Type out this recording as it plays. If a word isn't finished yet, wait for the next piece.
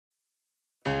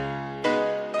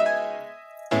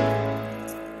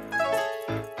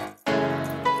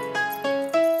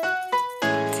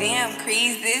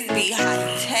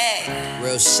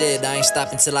shit, I ain't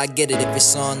stopping till I get it. If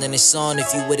it's on, then it's on.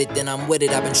 If you with it, then I'm with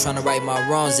it. I've been trying to right my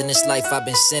wrongs in this life. I've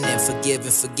been sinning, forgive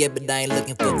and forget, but I ain't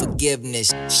looking for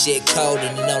forgiveness. Shit cold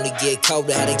and it only get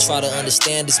colder. How they try to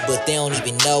understand this, but they don't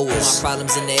even know it. My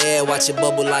problems in the air, watch it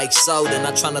bubble like soda.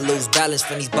 Not trying to lose balance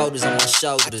from these boulders on my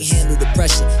shoulders. I can handle the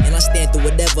pressure and I stand through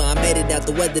whatever. I made it out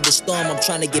the weather, the storm. I'm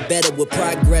trying to get better with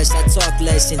progress. I talk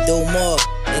less and do more.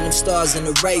 And them stars in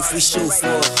the race we shoot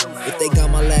for. If they got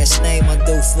my last name, I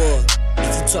do for.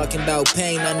 If you talking about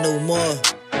pain, I knew more.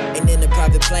 Ain't in a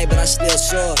private plane, but I still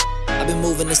soar. I've been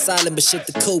moving in silent, but shit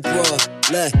the coupe raw.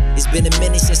 Look, it's been a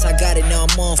minute since I got it, now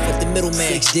I'm on, fuck the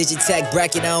middleman. 6-digit tag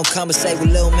bracket, I don't conversate with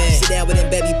lil' man. Sit down with them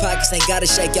baby pockets, ain't gotta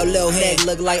shake your lil' hand.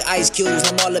 Look like ice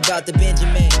cubes, I'm all about the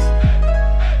Benjamins.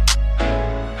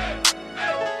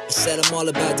 I said I'm all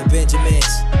about the Benjamins.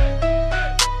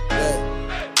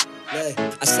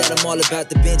 I said I'm all about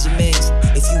the Benjamins.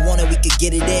 If you want it, we could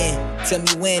get it in. Tell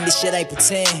me when, this shit ain't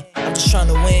pretend. I'm just trying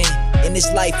to win. In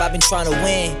this life, I've been trying to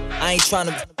win. I ain't trying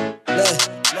to,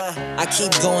 I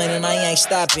keep going and I ain't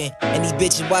stopping. And these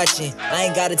bitches watching. I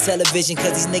ain't got a television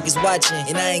cause these niggas watching.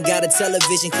 And I ain't got a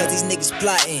television cause these niggas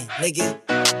plotting. Nigga,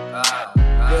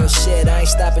 real shit, I ain't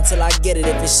stopping till I get it.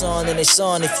 If it's on, then it's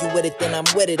on. If you with it, then I'm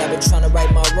with it. I've been trying to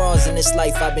right my wrongs in this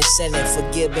life. I've been sinning,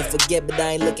 forgive and forget, but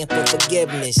I ain't looking for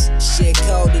forgiveness. Shit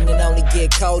cold and it only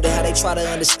get colder. How they try to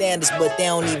understand us, but they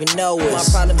don't even know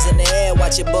us. My problems in the air,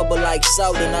 watch it bubble like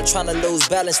soda. Not trying to lose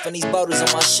balance from these boulders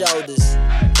on my shoulders.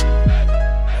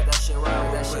 Let that shit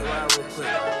ride real quick.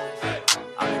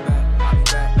 I'll be back.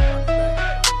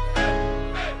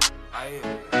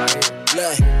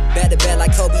 Look, bad to bad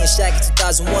like Kobe and Shaq in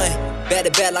 2001. Bad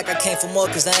to bad like I came for more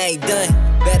cause I ain't done.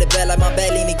 Bad to bad like my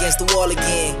back lean against the wall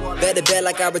again. Bad to bad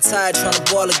like I retired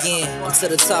tryna ball again. I'm to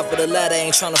the top of the ladder,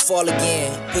 ain't tryna fall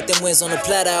again. Put them wins on the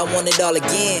platter, I want it all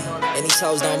again. And these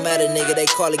hoes don't matter, nigga, they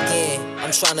call again.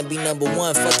 I'm tryna be number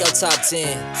one, fuck your top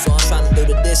 10. So I'm tryna do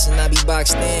the dish and I be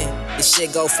boxed in. This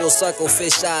shit go full circle,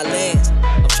 fish islands.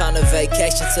 I'm tryna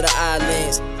vacation to the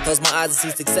islands. Close my eyes and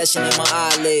see succession in my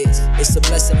eyelids. It's a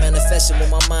blessing manifesting where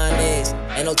my mind is.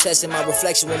 Ain't no testing my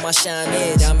reflection where my shine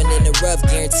is. Diamond in the rough,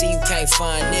 guarantee you can't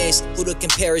find this. Who the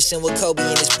comparison with Kobe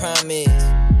in his prime is?